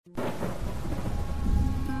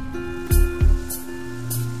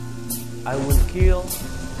I will kill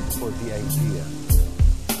for the idea.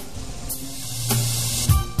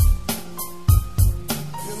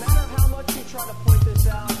 No matter how much you try to point this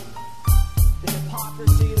out, the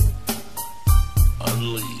hypocrisy.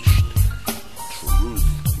 Unleashed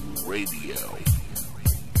Truth Radio.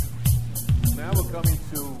 Now we're coming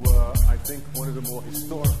to, I think, one of the more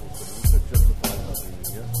historical things that justifies our being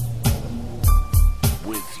here.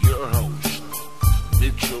 With your host,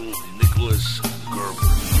 Mitchell Nicholas Gerber.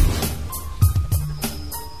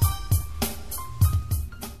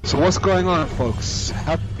 So what's going on, folks?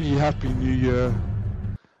 Happy New Year.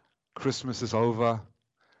 Christmas is over.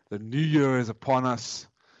 The New Year is upon us.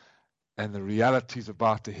 And the reality is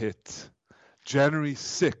about to hit. January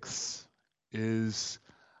 6th is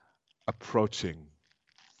approaching.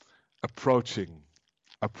 The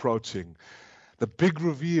big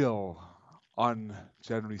reveal on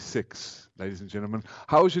January 6th, ladies and gentlemen.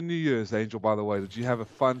 How was your New Year's, Angel, by the way? Did you have a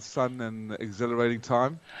fun, and exhilarating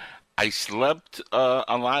time? I slept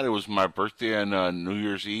a lot. It was my birthday on New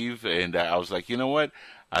Year's Eve, and I was like, you know what?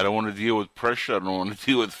 I don't want to deal with pressure. I don't want to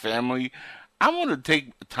deal with family. I want to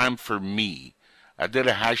take time for me. I did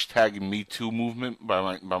a hashtag Me Too movement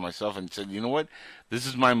by myself and said, you know what? This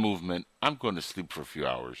is my movement. I'm going to sleep for a few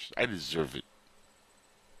hours. I deserve it.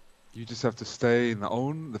 You just have to stay in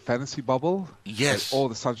the fantasy bubble. Yes. All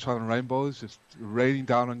the sunshine and rainbows just raining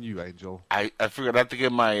down on you, Angel. I figured I have to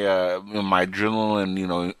get my my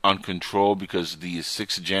adrenaline, on control because the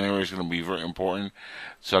 6th of January is going to be very important.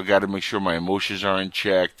 So I got to make sure my emotions are in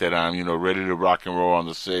check, that I'm, ready to rock and roll on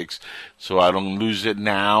the 6th, so I don't lose it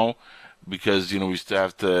now. Because, we still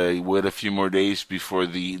have to wait a few more days before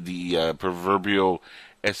the proverbial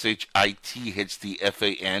SHIT hits the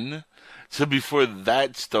FAN. So before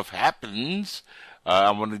that stuff happens,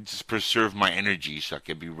 I want to just preserve my energy so I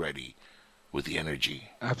can be ready with the energy.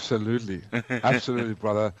 Absolutely,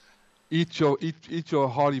 brother. Eat your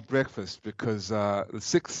hearty breakfast because the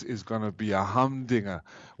 6th is going to be a humdinger.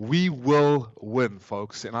 We will win,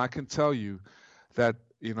 folks, and I can tell you that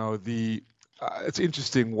it's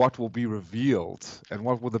interesting what will be revealed and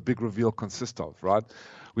what will the big reveal consist of, right?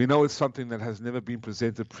 We know it's something that has never been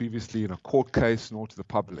presented previously in a court case nor to the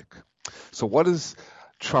public. So what does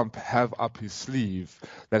Trump have up his sleeve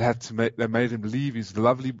that made him leave his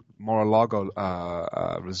lovely Mar-a-Lago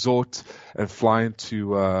resort and fly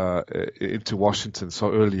into Washington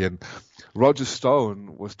so early? And Roger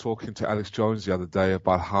Stone was talking to Alex Jones the other day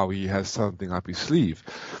about how he has something up his sleeve.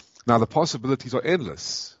 Now the possibilities are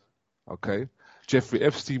endless. Okay, Jeffrey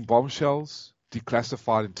Epstein bombshells,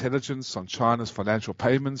 declassified intelligence on China's financial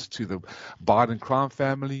payments to the Biden crime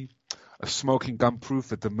family, a smoking gun proof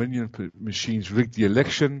that Dominion machines rigged the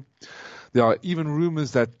election. There are even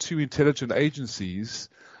rumors that 2 intelligence agencies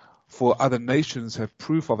for other nations have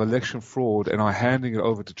proof of election fraud and are handing it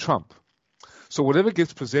over to Trump. So whatever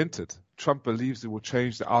gets presented, Trump believes it will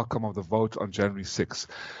change the outcome of the vote on January 6th.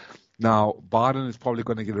 Now, Biden is probably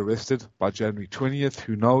going to get arrested by January 20th.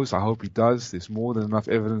 Who knows? I hope he does. There's more than enough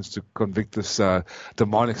evidence to convict this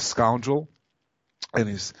demonic scoundrel and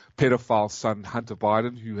his pedophile son, Hunter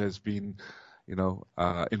Biden, who has been,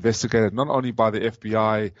 investigated not only by the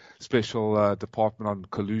FBI Special Department on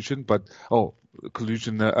Collusion, but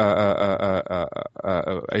collusion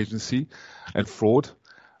agency and fraud,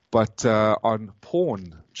 but on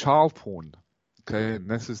porn, child porn. Okay, and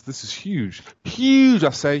this is huge. I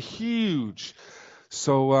say huge.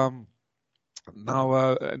 So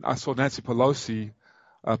now I saw Nancy Pelosi,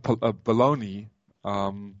 baloney,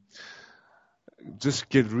 just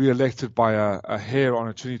get reelected by a hair on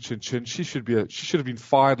a chinny chin. She should have been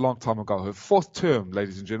fired a long time ago. Her 4th term,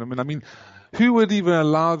 ladies and gentlemen. I mean, who would even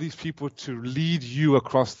allow these people to lead you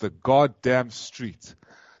across the goddamn street?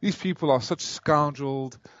 These people are such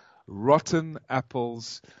scoundrels, rotten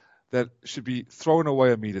apples that should be thrown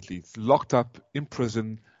away immediately, locked up in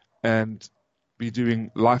prison, and be doing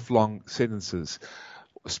lifelong sentences,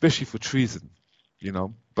 especially for treason,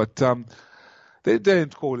 But their day in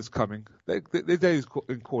court is coming. Their day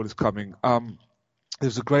in court is coming.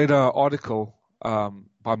 There's a great article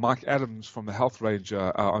by Mike Adams from the Health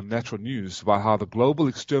Ranger on Natural News about how the global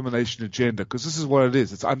extermination agenda, because this is what it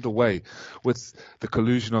is, it's underway with the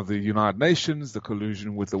collusion of the United Nations, the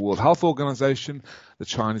collusion with the World Health Organization, the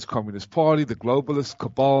Chinese Communist Party, the globalist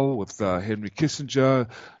cabal with Henry Kissinger,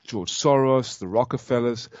 George Soros, the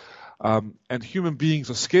Rockefellers, and human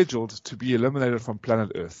beings are scheduled to be eliminated from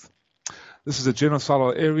planet Earth. This is a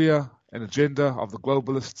genocidal agenda of the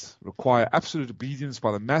globalists, require absolute obedience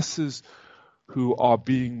by the masses who are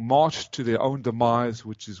being marched to their own demise,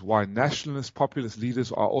 which is why nationalist, populist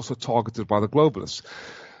leaders are also targeted by the globalists.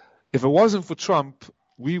 If it wasn't for Trump,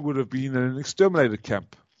 we would have been in an exterminated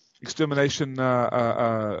camp. extermination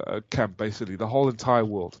camp, basically, the whole entire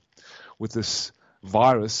world, with this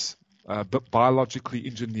virus, biologically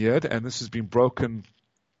engineered, and this has been broken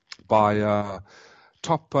by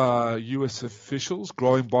top U.S. officials.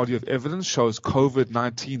 Growing body of evidence shows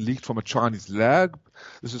COVID-19 leaked from a Chinese lab.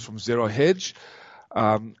 This is from Zero Hedge.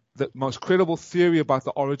 The most credible theory about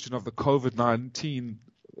the origin of the COVID-19,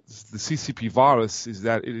 the CCP virus, is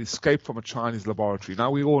that it escaped from a Chinese laboratory.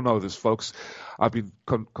 Now, we all know this, folks. I've been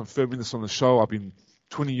confirming this on the show. I've been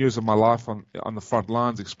 20 years of my life on the front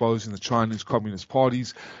lines exposing the Chinese Communist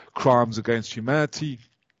Party's crimes against humanity.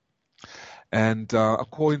 And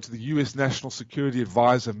according to the U.S. National Security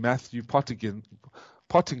Advisor Matthew Pottinger,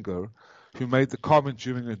 who made the comment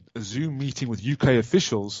during a Zoom meeting with UK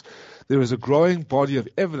officials, there is a growing body of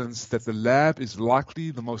evidence that the lab is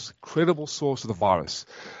likely the most credible source of the virus.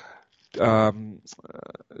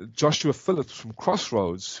 Joshua Phillips from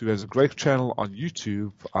Crossroads, who has a great channel on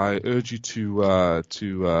YouTube, I urge you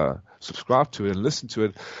to subscribe to it and listen to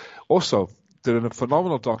it, also did a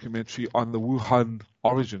phenomenal documentary on the Wuhan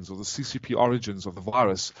origins, or the CCP origins of the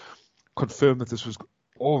virus, confirmed that this was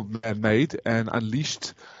all man-made and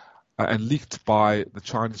unleashed and leaked by the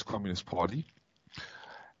Chinese Communist Party.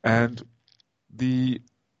 And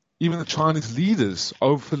even the Chinese leaders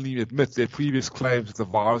openly admit their previous claims that the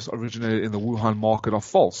virus originated in the Wuhan market are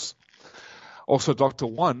false. Also, Dr.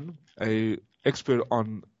 Wan, an expert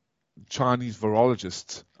on Chinese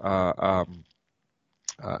virologist, a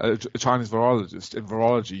Chinese virologist in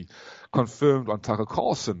virology, confirmed on Tucker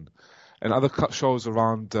Carlson and other shows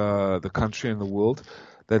around the country and the world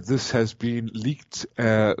that this has been leaked,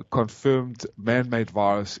 confirmed man-made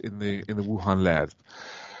virus in the Wuhan lab.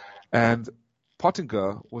 And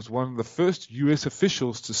Pottinger was one of the first U.S.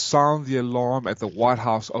 officials to sound the alarm at the White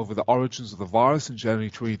House over the origins of the virus in January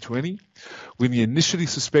 2020, when he initially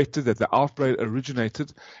suspected that the outbreak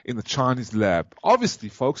originated in the Chinese lab. Obviously,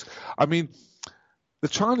 folks, I mean, the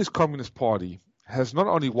Chinese Communist Party has not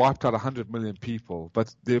only wiped out 100 million people,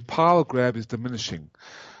 but their power grab is diminishing.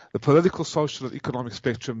 The political, social, and economic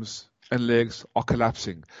spectrums and legs are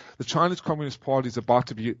collapsing. The Chinese Communist Party is about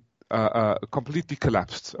to be completely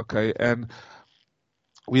collapsed, okay? And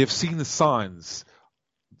we have seen the signs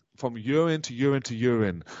from year in to year in to year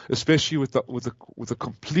in, especially with the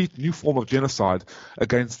complete new form of genocide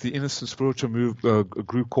against the innocent spiritual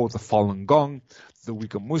group called the Falun Gong, the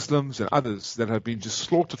Uyghur Muslims, and others that have been just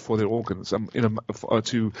slaughtered for their organs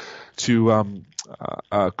to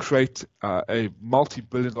create a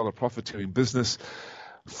multi-billion-dollar profiteering business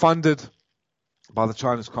funded by the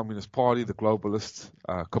Chinese Communist Party, the globalist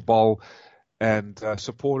cabal, and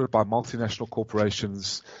supported by multinational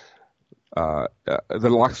corporations, the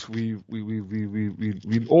likes we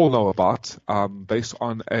all know about, based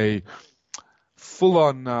on a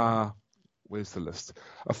full-on where's the list?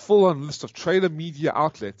 A full-on list of trader media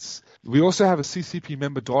outlets. We also have a CCP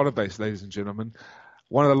member database, ladies and gentlemen.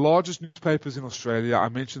 One of the largest newspapers in Australia, I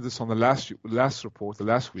mentioned this on the last report, the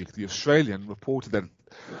last week, The Australian reported that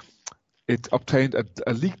it obtained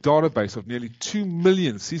a leaked database of nearly 2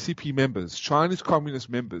 million CCP members, Chinese Communist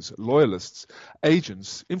members, loyalists,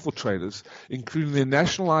 agents, infiltrators, including their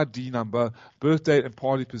national ID number, birth date, and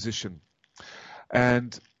party position.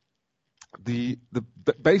 And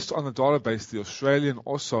based on the database, the Australian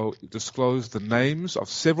also disclosed the names of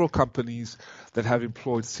several companies that have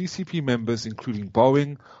employed CCP members, including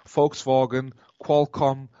Boeing, Volkswagen,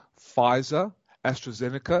 Qualcomm, Pfizer,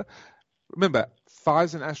 AstraZeneca. Remember,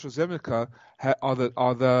 Pfizer and AstraZeneca are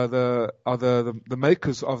the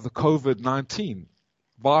makers of the COVID-19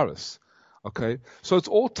 virus. Okay, so it's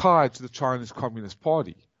all tied to the Chinese Communist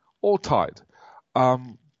Party, all tied.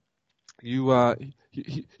 He also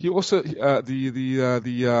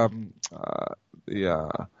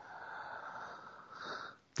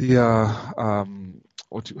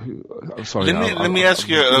I'm sorry. Let me ask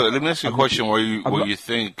you a question. What you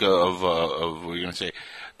think of what you're gonna say?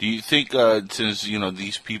 Do you think since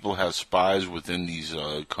these people have spies within these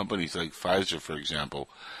companies like Pfizer, for example,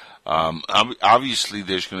 obviously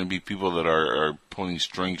there's going to be people that are pulling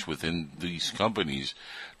strings within these companies.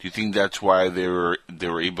 Do you think that's why they were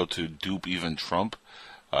able to dupe even Trump?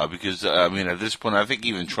 Because at this point, I think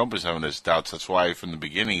even Trump is having his doubts. That's why from the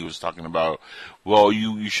beginning he was talking about, well,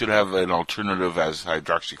 you should have an alternative as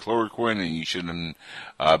hydroxychloroquine, and you shouldn't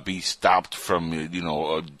be stopped from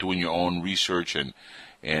doing your own research, and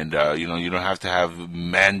you don't have to have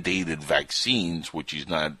mandated vaccines, which he's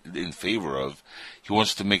not in favor of. He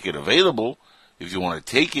wants to make it available if you want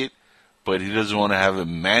to take it, but he doesn't want to have it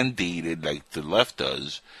mandated like the left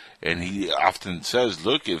does. And he often says,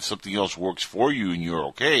 look, if something else works for you and you're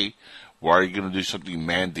okay, Why are you going to do something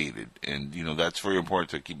mandated? And, that's very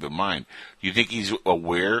important to keep in mind. Do you think he's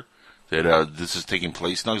aware that this is taking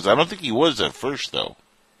place now? Because I don't think he was at first, though.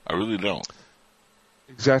 I really don't.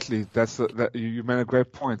 Exactly. You made a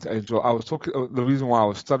great point, Angel. I was talking. The reason why I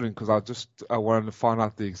was stuttering because I wanted to find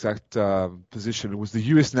out the exact position. It was the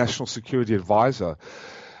U.S. National Security Advisor.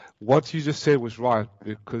 What you just said was right,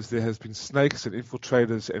 because there has been snakes and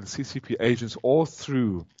infiltrators and CCP agents all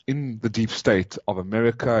through in the deep state of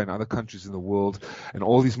America and other countries in the world, and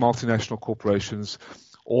all these multinational corporations,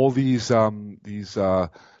 all these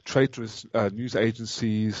traitorous news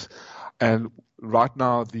agencies, and right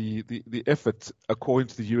now the effort, according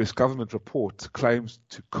to the U.S. government report, claims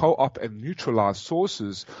to co-opt and neutralize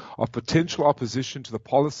sources of potential opposition to the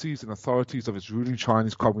policies and authorities of its ruling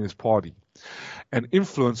Chinese Communist Party, and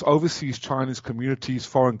influence overseas Chinese communities,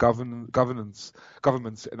 foreign governments,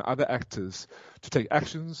 and other actors to take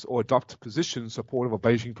actions or adopt positions supportive of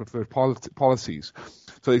Beijing preferred policies.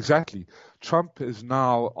 So exactly, Trump is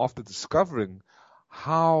now, after discovering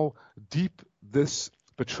how deep this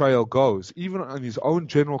betrayal goes, even in his own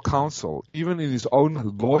general counsel, even in his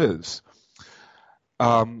own lawyers,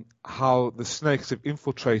 how the snakes have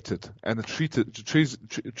infiltrated and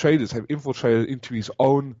traders have infiltrated into his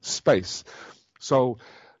own space. So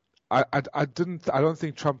I don't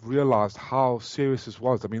think Trump realized how serious this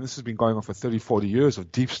was. I mean, this has been going on for 30, 40 years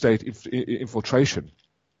of deep state infiltration.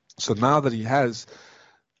 So now that he has,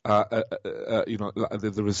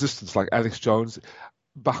 the resistance like Alex Jones,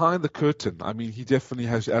 behind the curtain, I mean, he definitely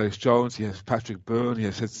has Alex Jones, he has Patrick Byrne, he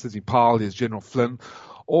has Sidney Powell, he has General Flynn,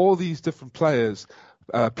 all these different players,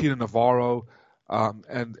 Peter Navarro,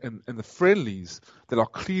 and the friendlies that are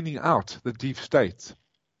cleaning out the deep state.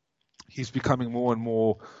 He's becoming more and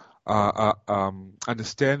more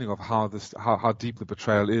understanding of how deep the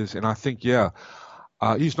betrayal is, and I think,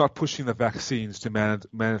 he's not pushing the vaccines to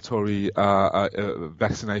mandatory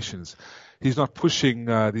vaccinations. He's not pushing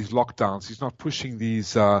these lockdowns. He's not pushing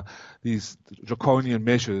these draconian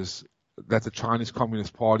measures that the Chinese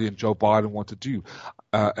Communist Party and Joe Biden want to do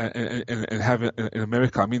and have in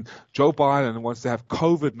America. I mean, Joe Biden wants to have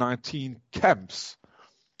COVID-19 camps.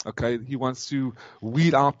 Okay, he wants to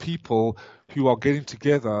weed out people who are getting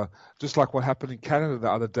together, just like what happened in Canada the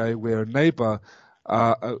other day, where a neighbor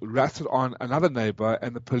ratted on another neighbor,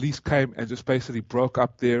 and the police came and just basically broke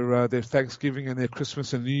up their Thanksgiving and their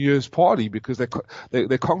Christmas and New Year's party because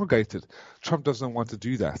they congregated. Trump doesn't want to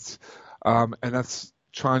do that, and that's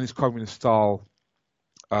Chinese communist style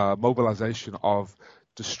mobilization of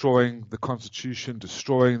destroying the Constitution,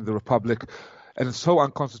 destroying the Republic. And it's so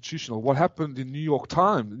unconstitutional. What happened in New York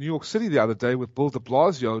City the other day, with Bill de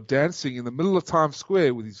Blasio dancing in the middle of Times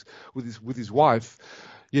Square with his wife,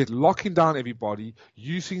 yet locking down everybody,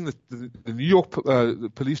 using the New York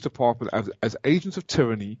Police Department as agents of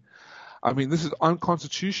tyranny. I mean, this is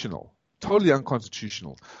unconstitutional, totally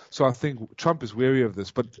unconstitutional. So I think Trump is wary of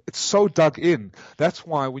this, but it's so dug in. That's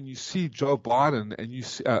why when you see Joe Biden and you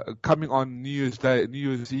see, coming on New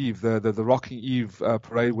Year's Eve, the Rocking Eve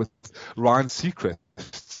parade with Ryan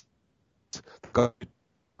Seacrest,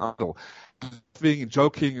 being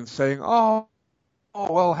joking and saying, "Oh,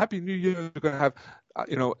 well, Happy New Year! We're going to have."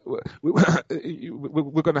 We're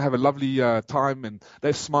going to have a lovely time, and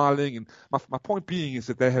they're smiling. And my point being is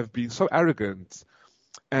that they have been so arrogant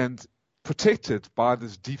and protected by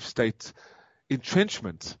this deep state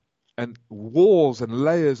entrenchment and walls and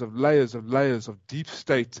layers of deep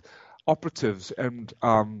state operatives and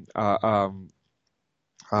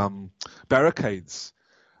barricades,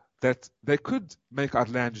 that they could make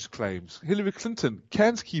outlandish claims. Hillary Clinton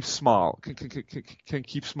can keep smiling,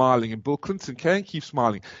 and Bill Clinton can keep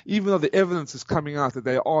smiling, even though the evidence is coming out that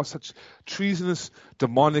they are such treasonous,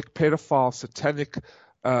 demonic, pedophile, satanic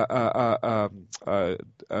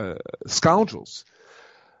scoundrels.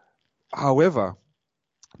 However,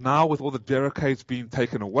 now with all the barricades being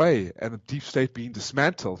taken away and the deep state being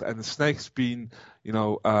dismantled and the snakes being,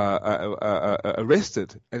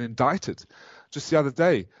 arrested and indicted. Just the other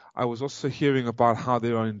day, I was also hearing about how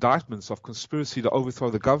there are indictments of conspiracy to overthrow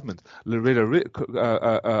the government. Loretta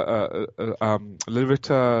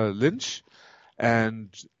Lynch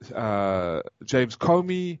and James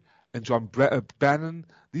Comey and John Bannon.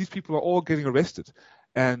 These people are all getting arrested,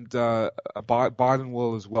 and Biden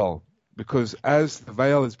will as well, because as the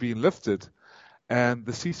veil is being lifted and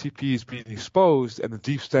the CCP is being exposed and the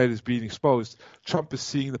deep state is being exposed, Trump is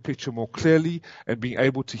seeing the picture more clearly and being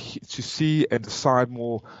able to see and decide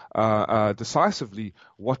more decisively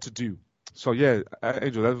what to do. So, Angel,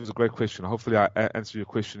 that was a great question. Hopefully I answered your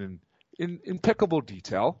question in impeccable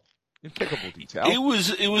detail. Impeccable detail. It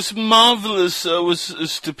was marvelous. It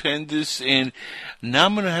was stupendous. And now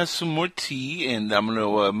I'm gonna have some more tea, and I'm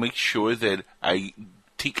gonna make sure that I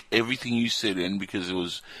take everything you said in, because it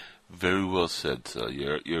was very well said. So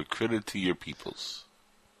you're a credit to your peoples.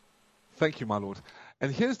 Thank you, my lord.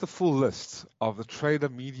 And here's the full list of the trader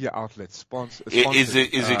media outlets sponsored. Is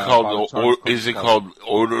it called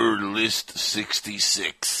Order List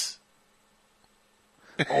 66?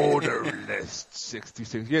 Order List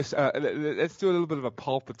 66. Yes, let's do a little bit of a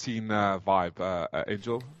Palpatine vibe.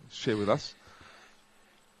 Angel, share with us.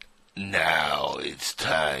 Now it's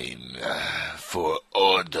time for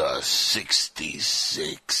Order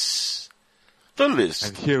 66. The list.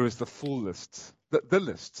 And here is the full list. The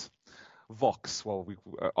list. Vox, well,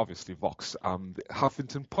 obviously Vox. The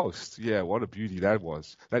Huffington Post, yeah, what a beauty that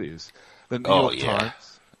was. That is. The New York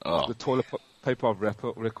Times, the toilet paper of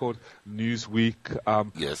record, Newsweek,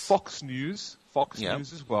 yes. Fox News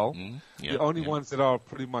as well. The only ones that are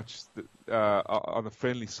pretty much on the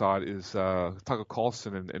friendly side is Tucker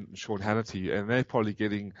Carlson and Sean Hannity, and they're probably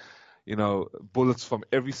getting, bullets from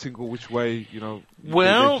every single which way,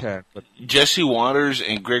 Well, they can. But Jesse Waters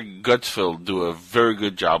and Greg Gutfeld do a very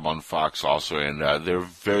good job on Fox also, and they're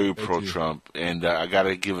very pro-Trump, and I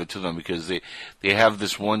gotta give it to them, because they have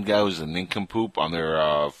this one guy who's a nincompoop on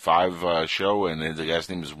their 5 show, and the guy's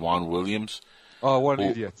name is Juan Williams. Oh, what an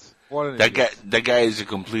idiot. That guy is a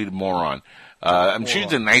complete moron. I'm sure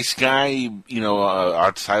he's a nice guy,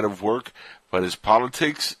 outside of work, but his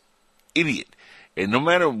politics, idiot. And no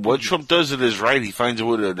matter what Trump does that is right, he finds a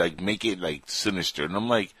way to make it sinister. And I'm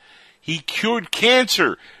like, he cured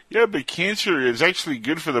cancer. Yeah, but cancer is actually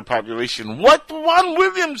good for the population. What, Juan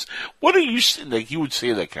Williams? What are you saying? He would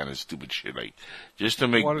say that kind of stupid shit, just to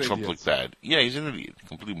make Trump look bad. Yeah, he's an idiot,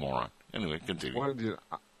 complete moron. Anyway, continue.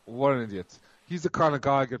 What an idiot. He's the kind of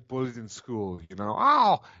guy I get bullied in school.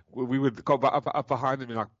 Oh, we would go up behind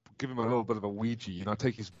him and give him a little bit of a Ouija.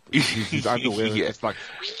 Take his underwear and just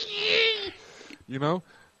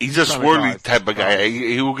He's a swirly type of guy.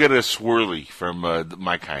 He will get a swirly from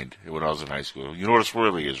my kind when I was in high school. You know what a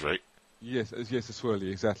swirly is, right? Yes, a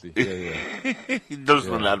swirly, exactly. Yeah. Those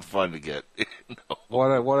were not fun to get. No.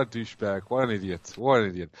 What a douchebag. What an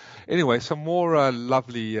idiot. Anyway, some more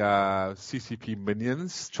lovely CCP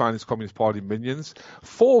minions, Chinese Communist Party minions.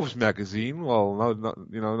 Forbes magazine, well,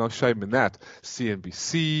 no shame in that.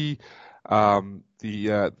 CNBC.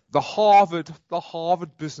 The Harvard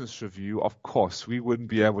Business Review, of course, we wouldn't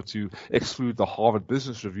be able to exclude the Harvard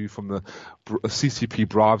Business Review from the CCP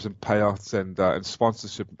bribes and payouts and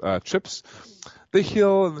sponsorship trips. The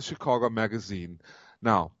Hill and the Chicago Magazine.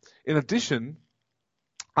 Now, in addition,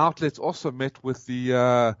 outlets also met with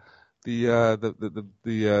the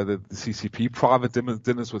CCP. Private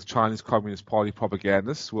dinners with Chinese Communist Party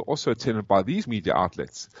propagandists were also attended by these media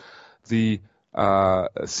outlets. The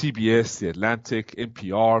CBS, The Atlantic,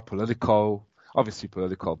 NPR, Politico,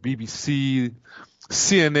 BBC,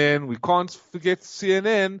 CNN, we can't forget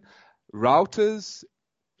CNN, Reuters,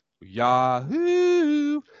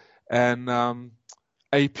 Yahoo, and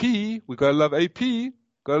AP, we gotta love AP,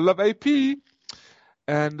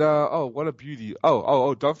 and what a beauty.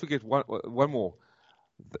 Don't forget one more,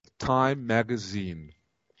 Time Magazine.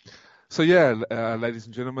 So ladies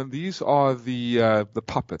and gentlemen, these are the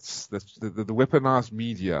puppets, the weaponized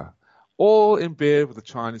media, all in bed with the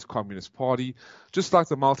Chinese Communist Party, just like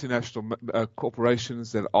the multinational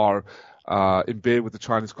corporations that are in bed with the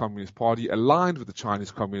Chinese Communist Party, aligned with the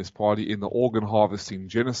Chinese Communist Party in the organ harvesting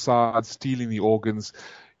genocide, stealing the organs,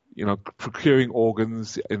 procuring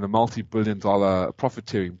organs in the multi-billion-dollar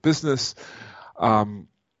profiteering business.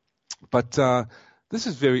 But this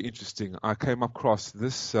is very interesting. I came across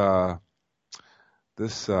this article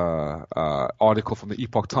from the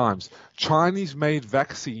Epoch Times. Chinese-made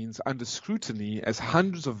vaccines under scrutiny as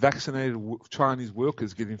hundreds of vaccinated Chinese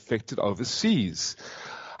workers get infected overseas.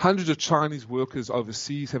 Hundreds of Chinese workers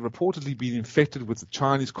overseas have reportedly been infected with the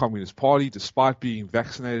Chinese Communist Party despite being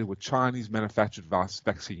vaccinated with Chinese-manufactured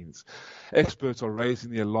vaccines. Experts are raising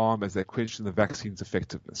the alarm as they question the vaccine's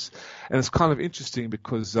effectiveness. And it's kind of interesting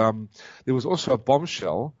because there was also a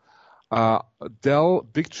bombshell. Del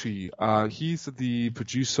Bigtree, he's the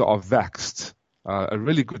producer of Vaxxed, a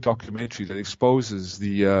really good documentary that exposes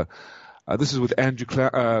the this is with Andrew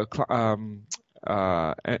the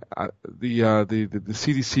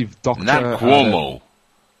CDC doctor. Not Cuomo.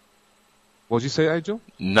 What did you say, Angel?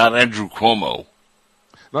 Not Andrew Cuomo.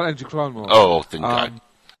 Not Andrew Cuomo. Oh, thank God.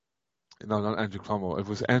 No, not Andrew Cuomo. It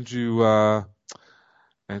was Andrew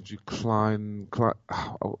Klein.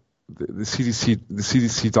 The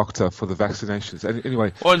CDC doctor for the vaccinations.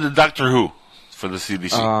 Anyway. Or the Doctor Who for the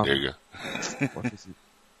CDC. There you go. What is he?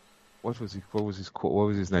 what was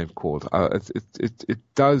his name called? It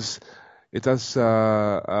does.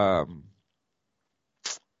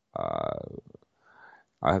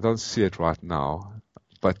 I don't see it right now,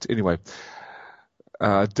 but anyway,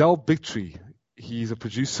 Del Bigtree, he's a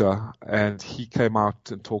producer, and he came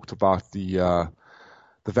out and talked about the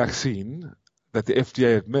vaccine, that the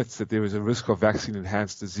FDA admits that there is a risk of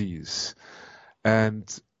vaccine-enhanced disease. And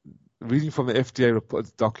reading from the FDA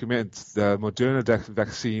document, the Moderna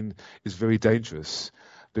vaccine is very dangerous,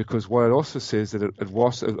 because what it also says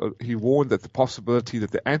that he warned that the possibility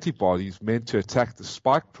that the antibodies meant to attack the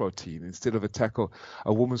spike protein instead of attack a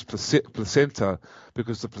woman's placenta,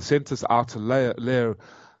 because the placenta's outer layer,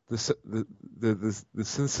 the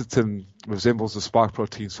syncytin resembles the spike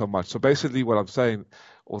protein so much. So basically, what I'm saying,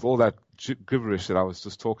 with all that gibberish that I was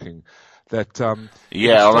just talking, that all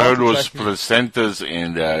I heard was placentas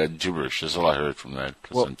and gibberish. That's all I heard from that.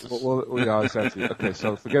 Placentas. Well, yeah, exactly. Okay,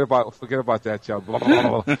 so forget about that, yeah. Blah,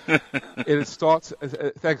 blah, blah. It starts.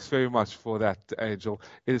 Thanks very much for that, Angel.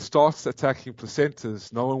 It starts attacking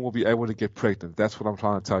placentas. No one will be able to get pregnant. That's what I'm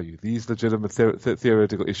trying to tell you. These legitimate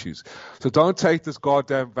theoretical issues. So don't take this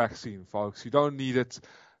goddamn vaccine, folks. You don't need it.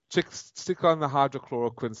 Stick on the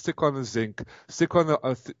hydrochloroquine, stick on the zinc, stick on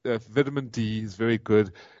the vitamin D is very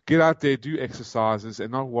good. Get out there, do exercises,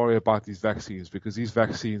 and not worry about these vaccines, because these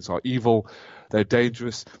vaccines are evil. They're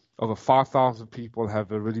dangerous. Over 5,000 people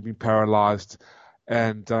have already been paralyzed.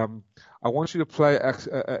 And I want you to play,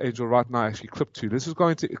 Angel, right now, actually, clip 2. This is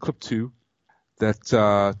going to clip 2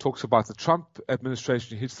 that talks about the Trump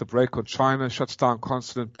administration hits the brake on China, shuts down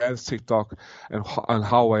consulate, bans TikTok and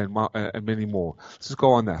Huawei and many more. Let's just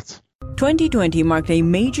go on that. 2020 marked a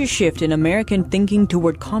major shift in American thinking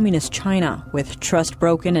toward communist China. With trust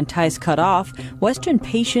broken and ties cut off, Western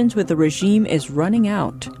patience with the regime is running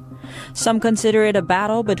out. Some consider it a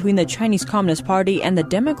battle between the Chinese Communist Party and the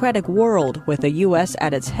democratic world, with the U.S.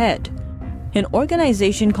 at its head. An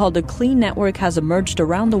organization called the Clean Network has emerged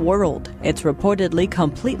around the world. It's reportedly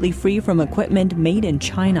completely free from equipment made in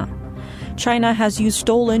China. China has used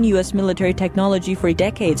stolen U.S. military technology for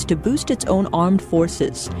decades to boost its own armed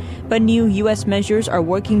forces. But new U.S. measures are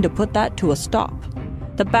working to put that to a stop.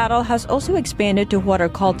 The battle has also expanded to what are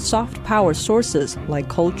called soft power sources like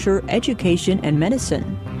culture, education, and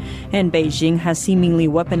medicine. And Beijing has seemingly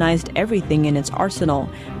weaponized everything in its arsenal,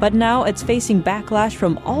 but now it's facing backlash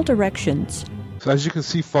from all directions. So as you can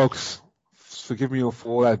see, folks, forgive me for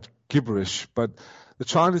all that gibberish, but the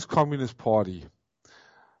Chinese Communist Party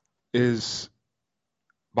is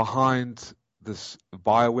behind this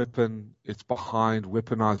bioweapon, it's behind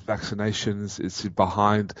weaponized vaccinations, it's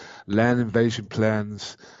behind land invasion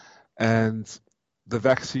plans, and the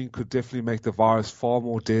vaccine could definitely make the virus far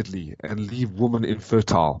more deadly and leave women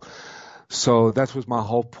infertile. So that was my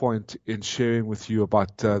whole point in sharing with you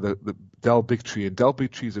about the Del Bigtree. And Del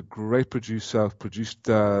Bigtree is a great producer, produced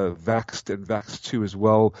Vaxxed and Vaxxed 2 as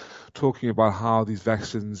well, talking about how these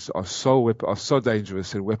vaccines are so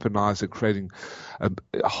dangerous and weaponized and creating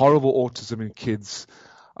horrible autism in kids.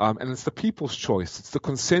 And it's the people's choice. It's the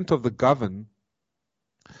consent of the governed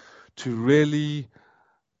to really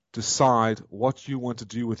decide what you want to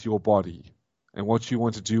do with your body and what you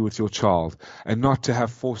want to do with your child, and not to have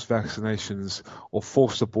forced vaccinations or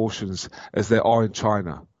forced abortions as they are in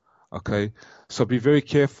China. Okay? So be very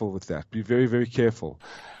careful with that. Be very, very careful.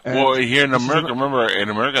 And well, here in America, remember, in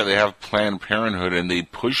America they have Planned Parenthood and they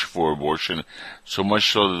push for abortion, so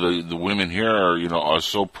much so that the women here are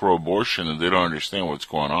so pro-abortion and they don't understand what's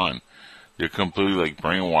going on. They're completely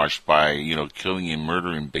brainwashed by, killing and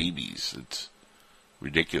murdering babies. It's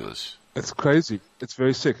ridiculous. It's crazy. It's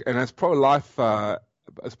very sick. And as pro-life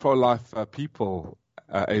people,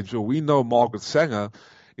 Angel, we know Margaret Sanger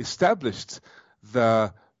established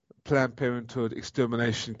the Planned Parenthood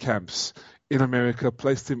extermination camps in America,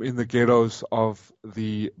 placed them in the ghettos of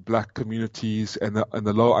the black communities and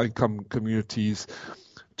the low-income communities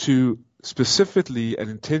to specifically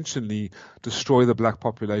and intentionally destroy the black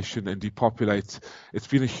population and depopulate. It's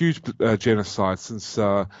been a huge genocide since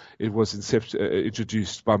it was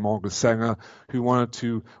introduced by Margaret Sanger, who wanted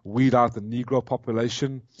to weed out the Negro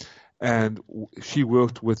population. And she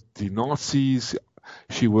worked with the Nazis.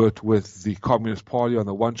 She worked with the Communist Party on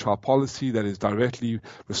the one-child policy that is directly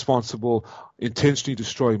responsible, intentionally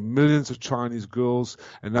destroying millions of Chinese girls,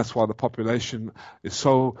 and that's why the population is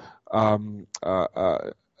so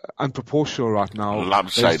unproportional right now.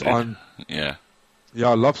 Lopsided.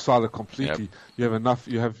 Lopsided completely. Yep.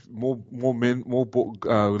 You have more men,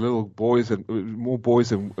 little boys, and more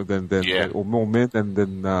boys or more men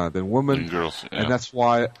than women, and girls. Yeah.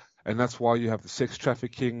 And that's why you have the sex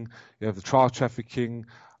trafficking, you have the child trafficking,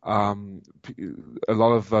 A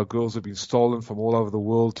lot of girls have been stolen from all over the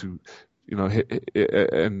world to,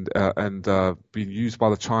 and being used by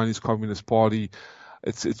the Chinese Communist Party.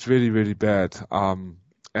 It's really, really bad.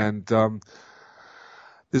 There's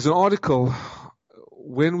an article,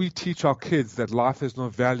 when we teach our kids that life has no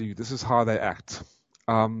value, this is how they act.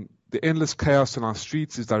 The endless chaos in our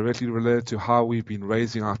streets is directly related to how we've been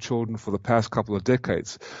raising our children for the past couple of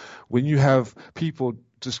decades. When you have people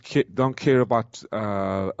just don't care about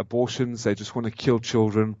abortions, they just want to kill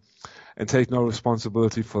children and take no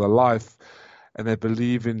responsibility for their life, and they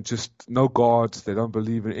believe in just no God, they don't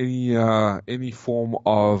believe in any form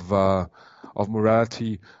of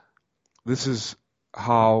morality. This is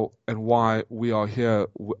how and why we are here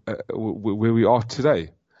where we are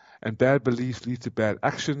today. And bad beliefs lead to bad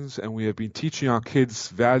actions, and we have been teaching our kids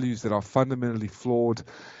values that are fundamentally flawed.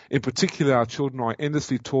 In particular, our children are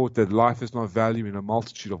endlessly taught that life has no value in a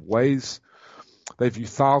multitude of ways. They view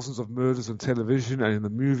thousands of murders on television and in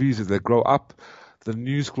the movies as they grow up. The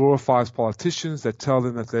news glorifies politicians that tell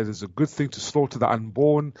them that it is a good thing to slaughter the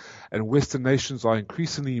unborn, and Western nations are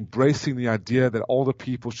increasingly embracing the idea that older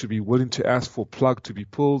people should be willing to ask for a plug to be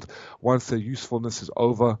pulled once their usefulness is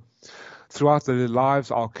over. Throughout their lives,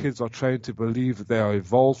 our kids are trained to believe that they are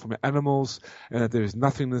evolved from animals and that there is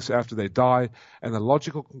nothingness after they die. And the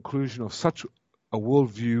logical conclusion of such a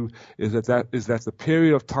worldview is that the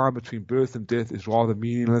period of time between birth and death is rather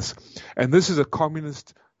meaningless. And this is a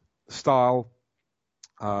communist style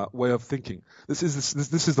way of thinking. This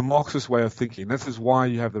is the Marxist way of thinking. This is why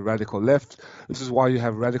you have the radical left. This is why you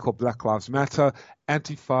have radical Black Lives Matter,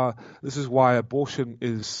 Antifa. This is why abortion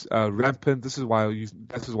is rampant. This is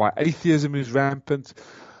why atheism is rampant.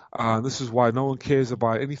 This is why no one cares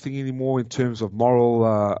about anything anymore in terms of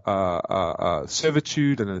moral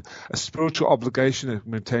servitude and a spiritual obligation that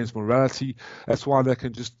maintains morality. That's why they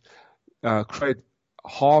can just create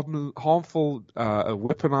harmful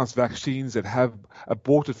weaponized vaccines that have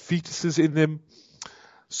aborted fetuses in them.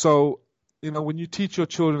 So, when you teach your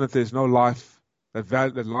children that there's no life,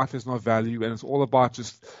 that life has no value, and it's all about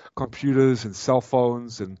just computers and cell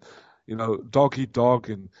phones and, dog eat dog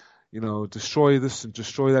and, destroy this and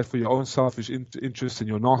destroy that for your own selfish interests and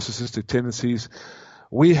your narcissistic tendencies,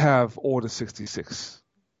 we have Order 66.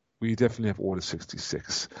 We definitely have Order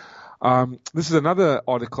 66. This is another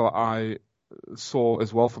article I saw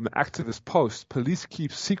as well from an activist post. Police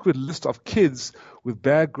keep secret list of kids with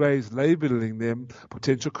bad grades, labeling them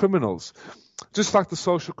potential criminals. Just like the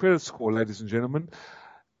social credit score, ladies and gentlemen,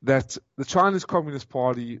 that the Chinese Communist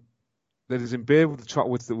Party that is in bed with Joe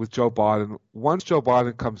Biden, once Joe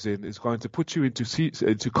Biden comes in, is going to put you into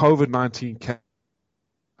COVID-19 camp,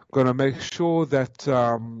 going to make sure that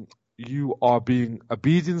you are being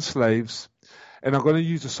obedient slaves, and are going to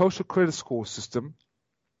use the social credit score system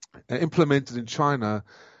implemented in China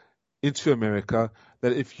into America,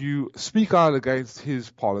 that if you speak out against his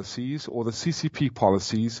policies or the CCP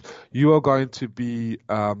policies, you are going to be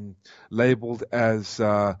labeled as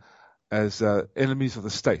enemies of the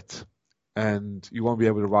state. And you won't be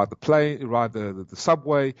able to ride the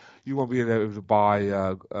subway. You won't be able to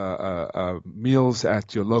buy meals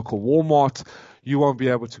at your local Walmart. You won't be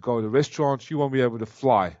able to go to restaurants. You won't be able to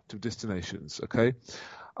fly to destinations, okay?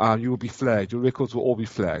 You will be flagged. Your records will all be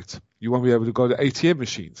flagged. You won't be able to go to ATM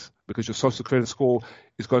machines because your social credit score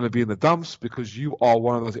is going to be in the dumps because you are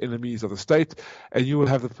one of those enemies of the state, and you will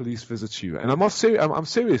have the police visit you. And I'm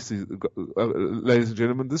serious, ladies and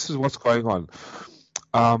gentlemen. This is what's going on.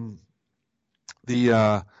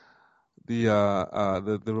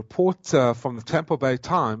 The report from the Tampa Bay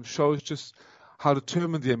Times shows just how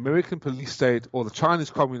determined the American police state or the Chinese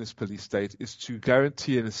Communist police state is to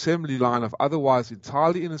guarantee an assembly line of otherwise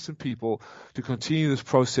entirely innocent people to continue this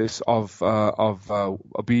process of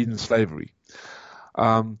obedient slavery.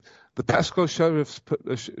 The Pasco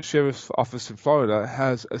Sheriff's Office in Florida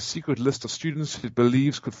has a secret list of students it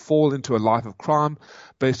believes could fall into a life of crime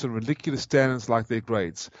based on ridiculous standards like their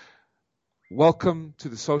grades. Welcome to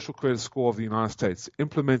the social credit score of the United States,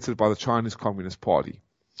 implemented by the Chinese Communist Party.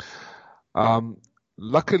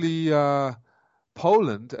 Luckily,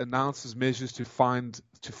 Poland announces measures to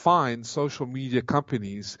fine social media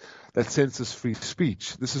companies that censors free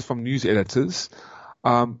speech. This is from news editors.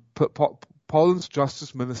 Poland's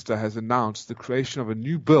Justice Minister has announced the creation of a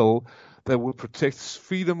new bill that will protect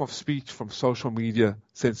freedom of speech from social media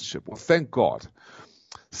censorship. Well, thank God.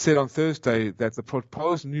 Said on Thursday that the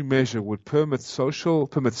proposed new measure would permit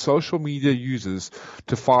social media users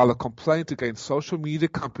to file a complaint against social media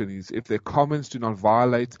companies if their comments do not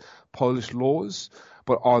violate Polish laws,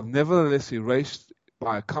 but are nevertheless erased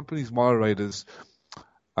by a company's moderators,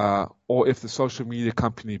 or if the social media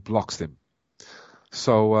company blocks them.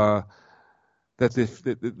 so that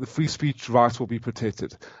the free speech rights will be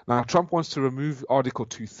protected. Now, Trump wants to remove Article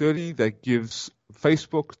 230 that gives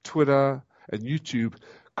Facebook, Twitter, and YouTube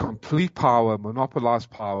complete power, monopolized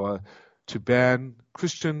power, to ban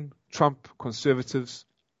Christian, Trump conservatives,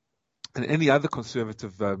 and any other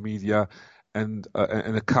conservative media and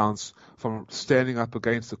accounts from standing up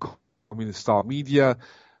against the communist-style media,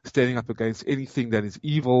 standing up against anything that is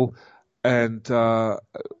evil, and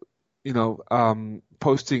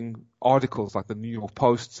posting articles like the New York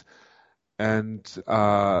Post, and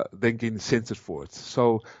then getting censored for it.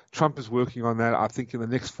 So Trump is working on that. I think in the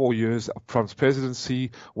next 4 years of Trump's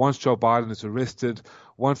presidency, once Joe Biden is arrested,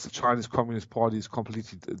 once the Chinese Communist Party is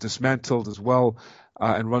completely dismantled as well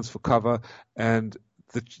and runs for cover, and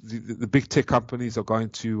the big tech companies are going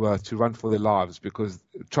to run for their lives, because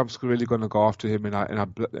Trump's really going to go after him,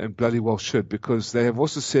 and bloody well should, because they have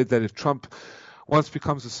also said that if Trump once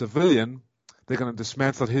becomes a civilian, they're going to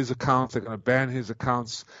dismantle his accounts, they're going to ban his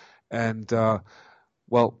accounts, and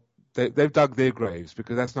they've dug their graves,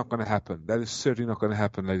 because that's not going to happen. That is certainly not going to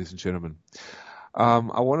happen, ladies and gentlemen.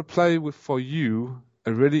 I want to play for you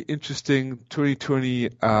a really interesting 2020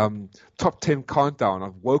 top 10 countdown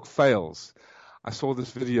of woke fails. I saw this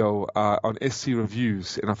video on SC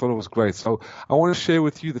Reviews, and I thought it was great. So I want to share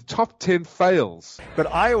with you the top 10 fails.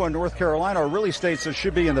 But Iowa and North Carolina are really states that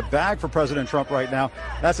should be in the bag for President Trump right now.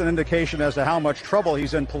 That's an indication as to how much trouble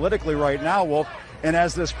he's in politically right now, Wolf. And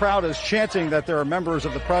as this crowd is chanting that there are members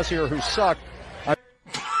of the press here who suck,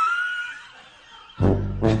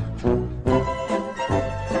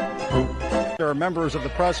 there are members of the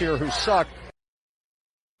press here who suck.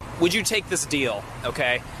 Would you take this deal,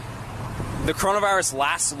 okay? The coronavirus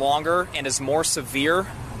lasts longer and is more severe,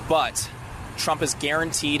 but Trump is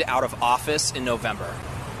guaranteed out of office in November.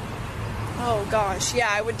 Oh, gosh. Yeah,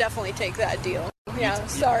 I would definitely take that deal. Yeah,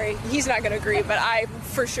 sorry. He's not going to agree, but I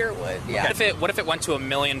for sure would, yeah. What if it went to 1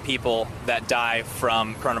 million people that die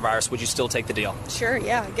from coronavirus? Would you still take the deal? Sure,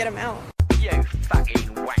 yeah. Get him out. You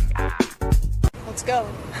fucking wanker. Let's go.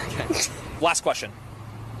 Okay. Last question.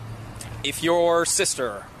 If your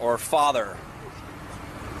sister or father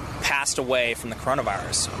passed away from the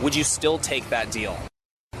coronavirus, would you still take that deal?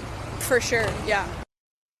 For sure, yeah.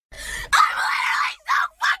 I'm literally so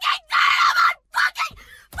fucking tired of fucking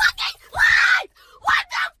life! What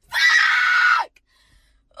the fuck?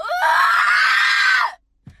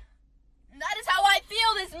 That is how I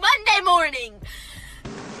feel this Monday morning.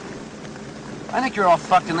 I think you're all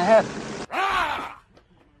fucked in the head. Ah!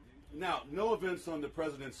 Now, no events on the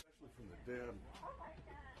president, especially from the damn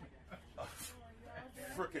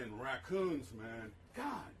frickin' raccoons, man.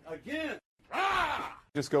 God, again. Ah!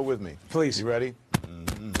 Just go with me. Please. You ready?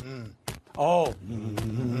 Mm-hmm. Oh.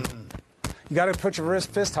 Mm-hmm. You got to put your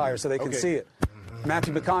fist higher so they can see it.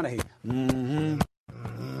 Matthew McConaughey. Mm-hmm.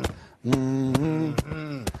 Mm-hmm.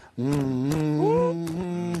 Mm-hmm.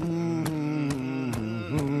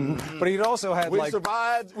 But he'd also had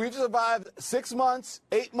We've survived 6 months,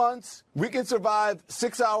 8 months. We can survive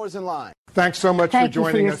 6 hours in line. Thanks so much for joining us. Thank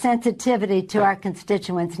you for your sensitivity to our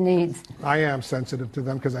constituents' needs. I am sensitive to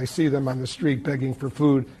them because I see them on the street begging for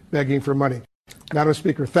food, begging for money. Madam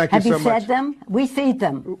Speaker, thank you so much. Have you fed them? We feed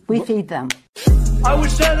them. We feed them. I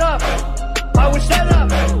was set up.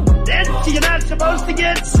 You're not supposed to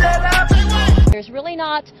get set up. There's really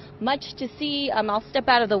not much to see. I'll step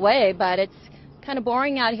out of the way, but it's kind of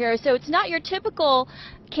boring out here. So it's not your typical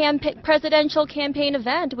presidential campaign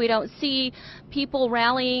event. We don't see people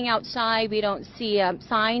rallying outside. We don't see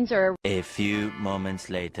signs or... A few moments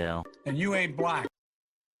later. And you ain't black.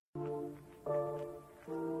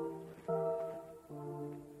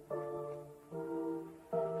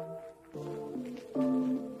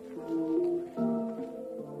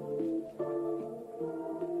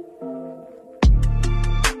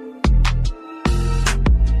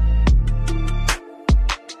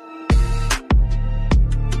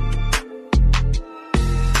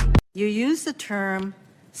 You use the term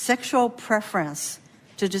sexual preference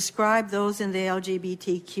to describe those in the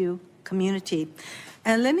LGBTQ community.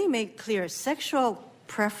 And let me make clear, sexual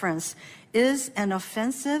preference is an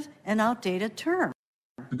offensive and outdated term.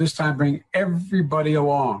 But this time bring everybody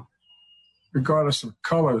along, regardless of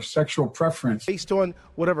color, sexual preference. Based on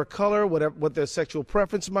whatever color, what their sexual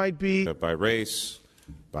preference might be. By race,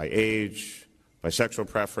 by age, by sexual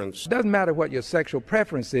preference. It doesn't matter what your sexual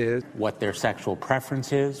preference is. What their sexual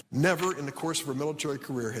preference is. Never in the course of her military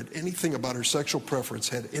career had anything about her sexual preference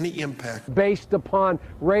had any impact. Based upon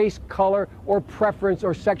race, color, or preference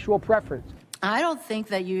or sexual preference. I don't think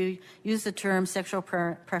that you use the term sexual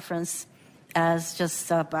preference as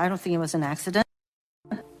just, I don't think it was an accident.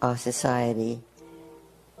 Our society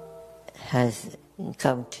has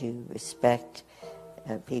come to respect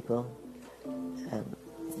people,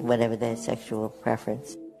 whatever their sexual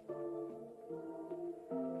preference.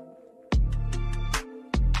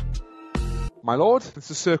 My lord, it's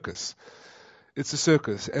a circus. It's a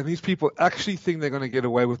circus. And these people actually think they're going to get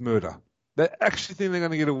away with murder. They actually think they're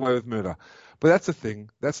going to get away with murder. But that's the thing.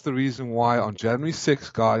 That's the reason why on January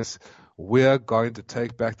 6th, guys, we're going to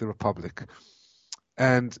take back the Republic.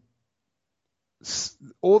 And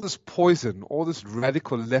all this poison, all this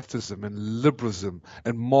radical leftism and liberalism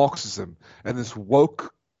and Marxism and this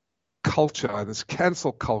woke culture and this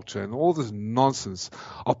cancel culture and all this nonsense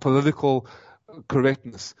of political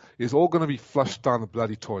correctness is all going to be flushed down the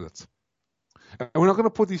bloody toilet. And we're not going to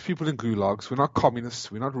put these people in gulags. We're not communists.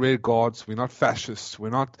 We're not red guards. We're not fascists. We're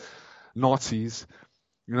not Nazis.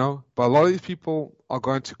 But a lot of these people are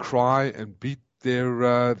going to cry and beat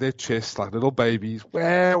their chests like little babies.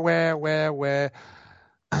 Where?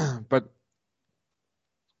 But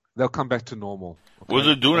they'll come back to normal. Okay? Well,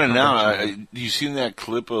 they're doing it now. You seen that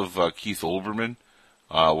clip of Keith Olbermann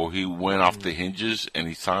where he went off the hinges and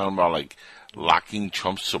he's talking about like locking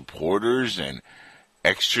Trump supporters and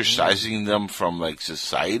exorcising them from like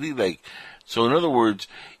society? So in other words,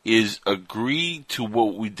 is agree to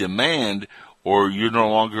what we demand, or you're no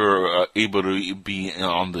longer able to be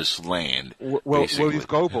on this land. Well, he's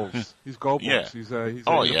Goebbels. He's Goebbels. Yeah. He's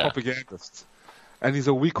a propagandist. And he's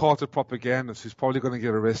a weak-hearted propagandist who's probably going to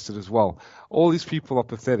get arrested as well. All these people are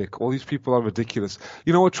pathetic. All these people are ridiculous.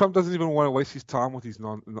 You know what? Trump doesn't even want to waste his time with these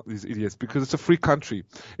idiots because it's a free country.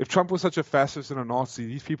 If Trump was such a fascist and a Nazi,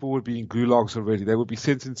 these people would be in gulags already. They would be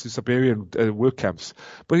sent into Siberian work camps.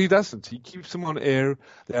 But he doesn't. He keeps them on air.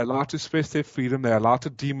 They're allowed to express their freedom. They're allowed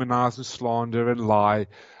to demonize and slander and lie.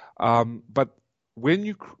 But when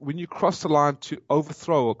you cross the line to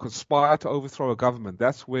overthrow or conspire to overthrow a government,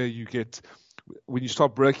 that's where you get... When you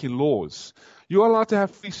start breaking laws, you're allowed to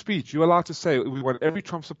have free speech. You're allowed to say, we want every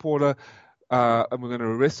Trump supporter, and we're going to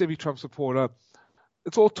arrest every Trump supporter.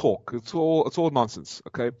 It's all talk. It's all nonsense,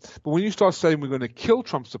 okay? But when you start saying we're going to kill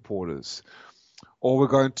Trump supporters, or we're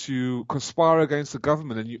going to conspire against the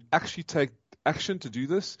government, and you actually take action to do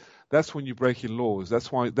this, that's when you're breaking laws.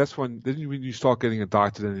 That's when you start getting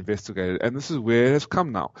indicted and investigated. And this is where it has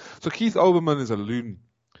come now. So Keith Olbermann is a loon.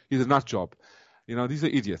 He's a nut job. These are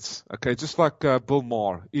idiots, okay? Just like Bill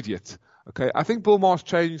Maher, idiot, okay? I think Bill Maher's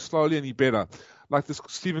changing slowly and he better. Like this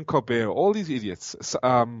Stephen Colbert, all these idiots.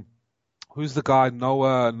 Who's the guy?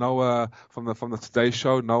 Noah from the Today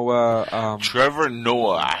Show. Noah. Trevor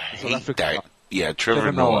Noah. I hate that. Guy. Yeah,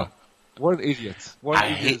 Trevor Noah. What an idiot. I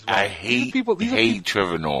hate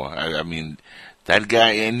Trevor Noah. I mean, that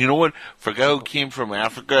guy. And you know what? For a guy who came from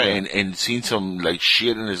Africa and seen some like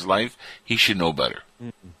shit in his life, he should know better.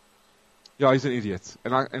 Mm-hmm. Yeah, he's an idiot,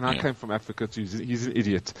 and I came from Africa too. He's an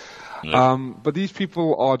idiot. Yeah. But these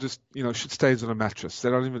people are just shit stains on a mattress. They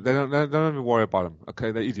don't even worry about them. Okay,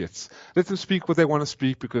 they're idiots. Let them speak what they want to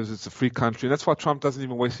speak because it's a free country, and that's why Trump doesn't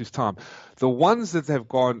even waste his time. The ones that have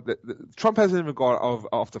gone, Trump hasn't even gone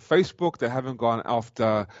after Facebook. They haven't gone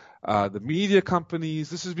after the media companies.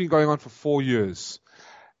 This has been going on for 4 years,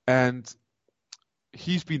 and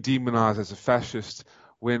he's been demonized as a fascist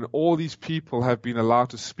when all these people have been allowed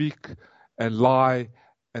to speak and lie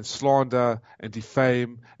and slander and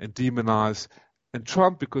defame and demonize. And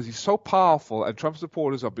Trump, because he's so powerful, and Trump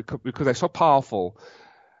supporters are because they're so powerful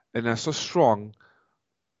and they're so strong,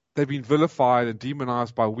 they've been vilified and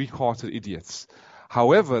demonized by weak-hearted idiots.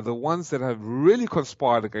 However, the ones that have really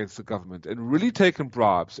conspired against the government and really taken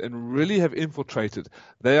bribes and really have infiltrated,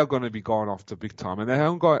 they are going to be gone after big time. And they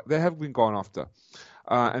have been gone after.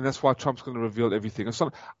 And that's why Trump's going to reveal everything. And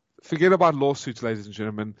so, forget about lawsuits, ladies and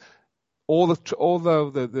gentlemen. Most of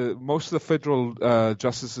the federal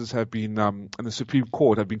justices have been, and the Supreme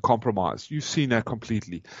Court have been compromised. You've seen that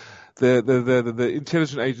completely. The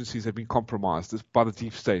intelligence agencies have been compromised by the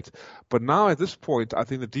deep state. But now at this point, I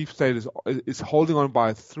think the deep state is holding on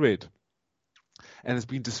by a thread, and has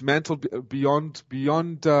been dismantled beyond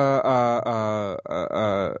our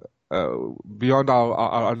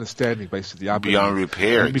understanding, basically. Beyond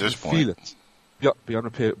repair at this point. Feel it. Yeah, beyond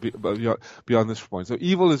repair, beyond this point. So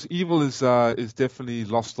evil is definitely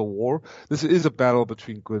lost the war. This is a battle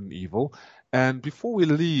between good and evil. And before we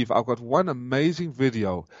leave, I've got one amazing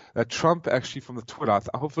video that Trump actually from the Twitter.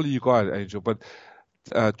 Hopefully you got it, Angel. But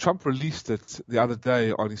Trump released it the other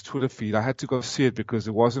day on his Twitter feed. I had to go see it because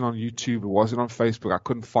it wasn't on YouTube, it wasn't on Facebook. I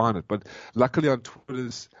couldn't find it. But luckily on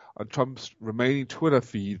Trump's remaining Twitter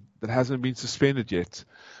feed that hasn't been suspended yet,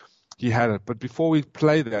 he had it. But before we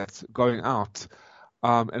play that going out,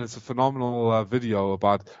 and it's a phenomenal video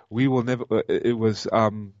about we will never. It was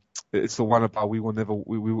it's the one about we will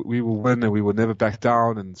win and we will never back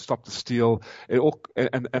down and stop the steal.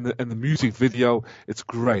 And the music video, it's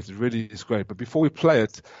great. It really is great. But before we play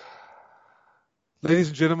it, ladies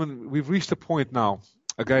and gentlemen, we've reached a point now.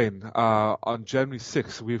 Again, on January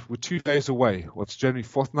 6th, we're 2 days away. Well, it's January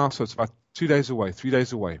 4th now, so it's about 2 days away, 3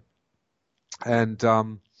 days away. And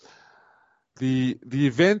the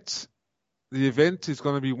event is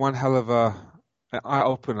going to be one hell of an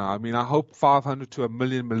eye-opener. I mean, I hope 500 to 1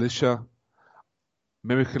 million militia,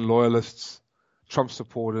 American loyalists, Trump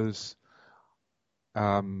supporters,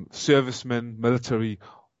 servicemen, military,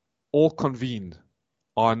 all convened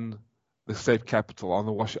on the state capital,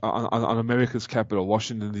 on America's capital,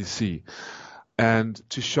 Washington, D.C., and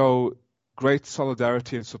to show great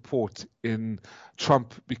solidarity and support in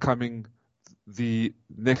Trump becoming the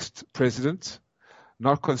next president,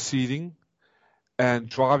 not conceding, and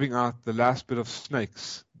driving out the last bit of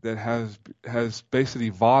snakes that has basically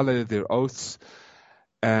violated their oaths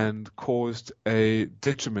and caused a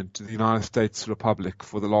detriment to the United States Republic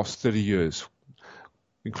for the last 30 years,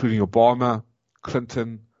 including Obama,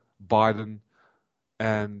 Clinton, Biden,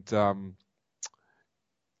 and the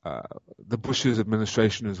Bush's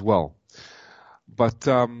administration as well. But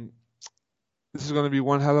this is going to be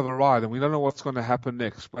one hell of a ride, and we don't know what's going to happen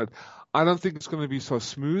next. But I don't think it's going to be so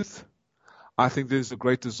smooth. I think there's a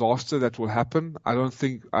great disaster that will happen. I don't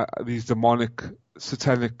think these demonic,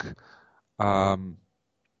 satanic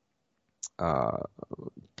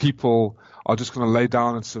people are just going to lay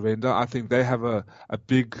down and surrender. I think they have a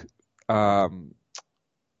big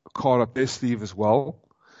card up their sleeve as well,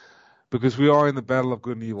 because we are in the battle of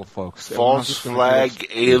good and evil, folks. False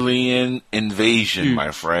flag alien invasion,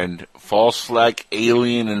 my friend. False flag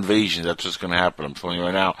alien invasion. That's what's going to happen. I'm telling you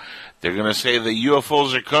right now. They're going to say the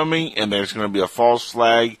UFOs are coming, and there's going to be a false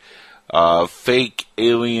flag, fake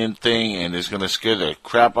alien thing, and it's going to scare the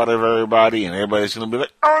crap out of everybody, and everybody's going to be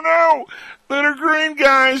like, oh no, little green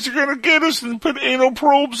guys are going to get us and put anal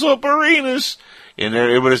probes up our anus. And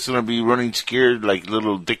everybody's going to be running scared like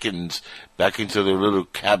little Dickens back into their little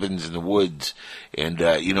cabins in the woods. And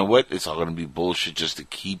you know what? It's all going to be bullshit just to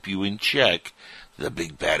keep you in check. The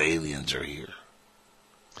big bad aliens are here.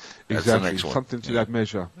 That's exactly, something to that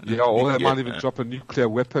measure. Yeah, or they might even drop a nuclear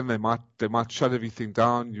weapon. They might shut everything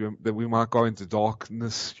down. We might go into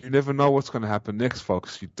darkness. You never know what's going to happen next,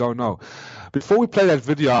 folks. You don't know. Before we play that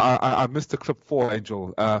video, I missed the clip 4,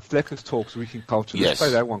 Angel. Fleckers Talks Weekend Culture. Let's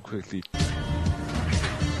play that one quickly.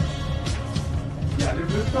 Ja,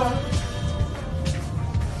 dit is dat.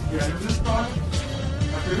 Ja, dit is dat.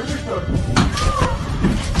 Natuurlijk is dat.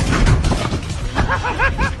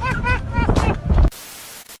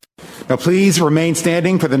 Now please remain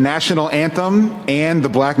standing for the national anthem and the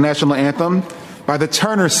Black national anthem by the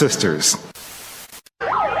Turner Sisters.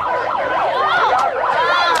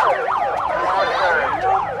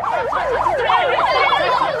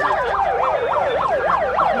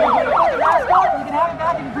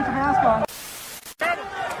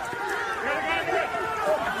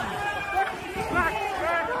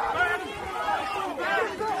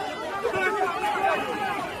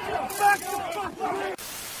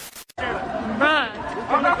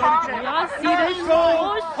 Y'all see this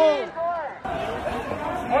bullshit?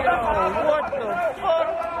 What the fuck?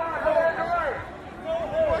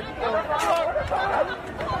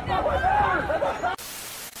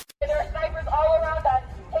 There are snipers all around us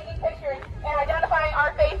taking pictures and identifying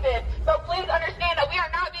our faces. So please understand that we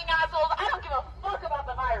are not being assholes. I don't give a fuck about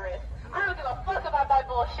the virus. I don't give a fuck about that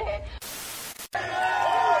bullshit.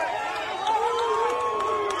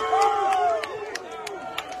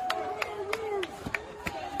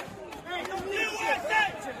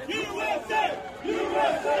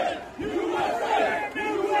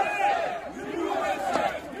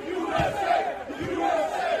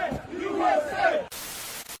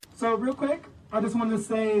 So real quick, I just wanted to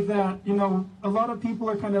say that, you know, a lot of people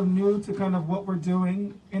are kind of new to kind of what we're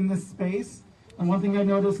doing in this space. And one thing I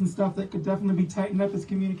noticed and stuff that could definitely be tightened up is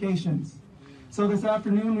communications. So this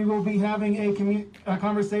afternoon we will be having a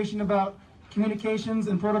conversation about communications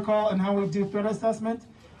and protocol and how we do threat assessment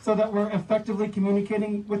so that we're effectively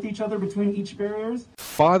communicating with each other between each barriers.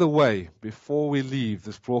 By the way, before we leave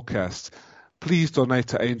this broadcast, please donate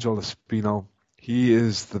to Angel Espino. He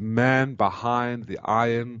is the man behind the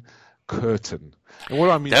Iron Curtain. And what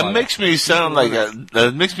do I mean? That makes me sound like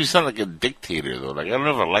a dictator, though. Like I don't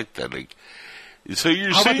ever like that. Like, so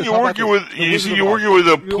you're saying you're working with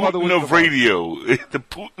the Putin of radio, the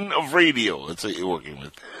Putin of radio. That's what you're working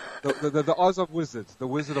with. The Oz of Wizard, the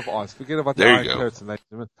Wizard of Oz. Forget about the Iron Curtain.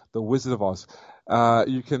 The Wizard of Oz.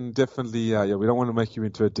 You can definitely, we don't want to make you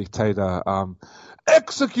into a dictator.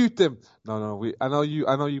 Execute them. No. I know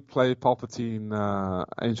you play Palpatine,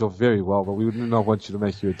 Angel, very well, but we would not want you to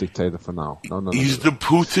make you a dictator for now. No. He's the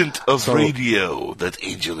Putin of radio, that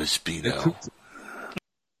Angel Espino.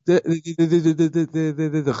 The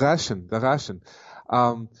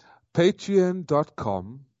ration.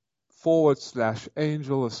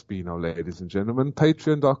 Patreon.com/Angel Espino, ladies and gentlemen.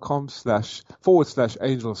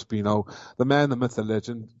 Patreon.com//Angel Espino. The man, the myth, the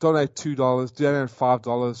legend. Donate $2, donate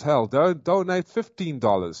 $5. Hell, donate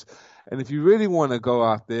 $15. And if you really want to go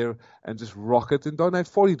out there and just rock it, then donate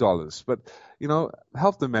 $40. But,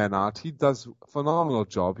 help the man out. He does a phenomenal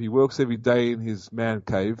job. He works every day in his man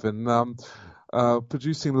cave and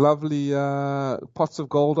producing lovely pots of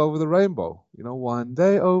gold over the rainbow. One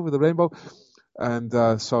day over the rainbow. And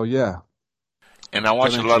so, yeah. And I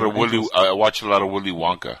watch a lot of Willy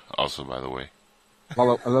Wonka also, by the way. A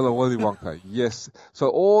lot of Willy Wonka, yes. So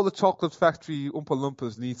all the chocolate factory Oompa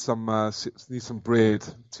Loompas need some bread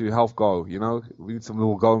to help go. We need some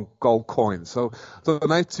little gold coins. So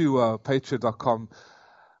donate to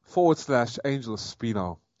patreon.com/Angel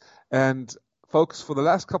Espino. And folks, for the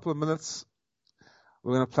last couple of minutes,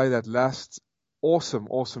 we're going to play that last awesome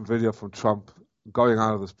video from Trump going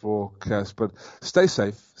out of this broadcast. But stay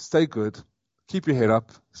safe, stay good, keep your head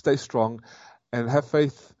up, stay strong, and have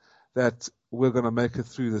faith that we're going to make it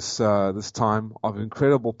through this time of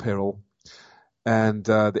incredible peril and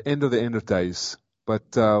the end of days.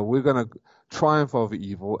 But we're going to triumph over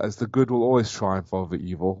evil, as the good will always triumph over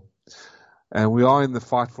evil. And we are in the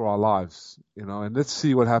fight for our lives, and let's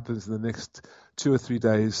see what happens in the next 2 or 3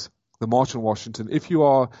 days. The March on Washington. If you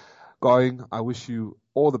are going, I wish you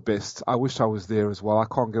all the best. I wish I was there as well. I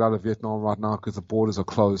can't get out of Vietnam right now because the borders are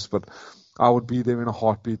closed, but I would be there in a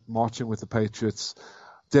heartbeat, marching with the Patriots.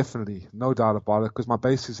 Definitely, no doubt about it, because my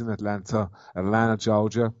base is in Atlanta,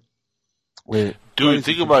 Georgia. Dude,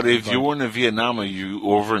 think about it. If you weren't in Vietnam and you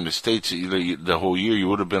over in the States the whole year, you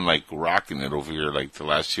would have been like rocking it over here, like the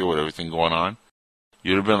last year with everything going on.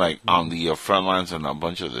 You'd have been like on the front lines on a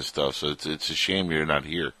bunch of this stuff. So it's a shame you're not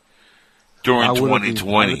here during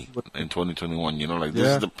 2020 and 2021. This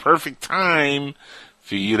is the perfect time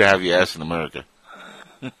for you to have your ass in America.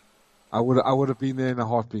 I would have been there in a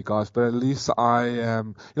heartbeat, guys. But at least I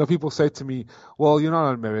am. People say to me, "Well, you're not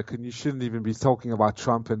an American. You shouldn't even be talking about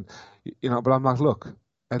Trump." And but I'm like, look,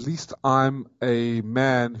 at least I'm a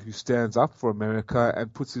man who stands up for America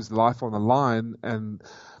and puts his life on the line and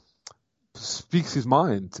speaks his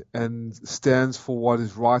mind and stands for what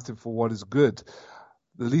is right and for what is good.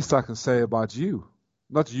 The least I can say about you,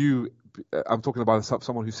 not you. I'm talking about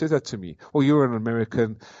someone who says that to me. Well, you're an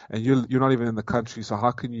American and you're not even in the country, so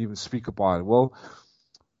how can you even speak about it? Well,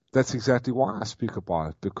 that's exactly why I speak about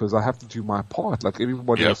it, because I have to do my part, like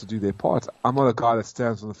everybody has to do their part. I'm not a guy that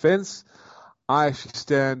stands on the fence. I actually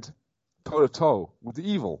stand toe-to-toe with the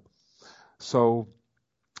evil. So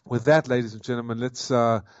with that, ladies and gentlemen, let's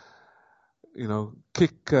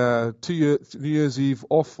kick New Year's Eve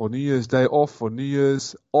off, or New Year's Day off, or New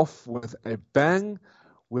Year's off with a bang,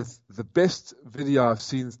 with the best video I've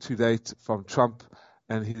seen to date from Trump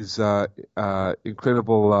and his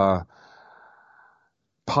incredible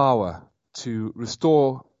power to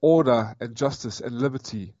restore order and justice and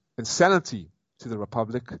liberty and sanity to the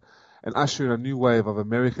Republic and usher in a new wave of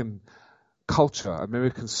American culture,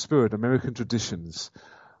 American spirit, American traditions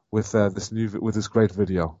with this great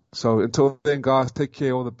video. So until then, guys, take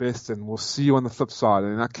care, all the best, and we'll see you on the flip side.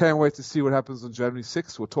 And I can't wait to see what happens on January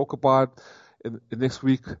 6th. We'll talk about it next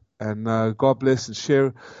week. And God bless, and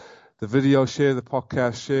share the video, share the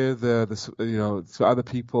podcast, share to other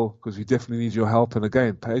people, because we definitely need your help. And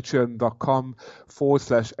again,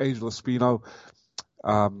 patreon.com/Angel Espino.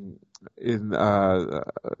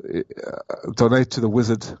 Donate to the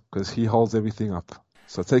wizard, because he holds everything up.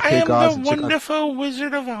 So take care, guys. I am the wonderful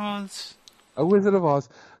Wizard of Oz. A Wizard of Oz.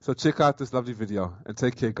 So check out this lovely video and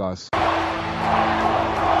take care, guys.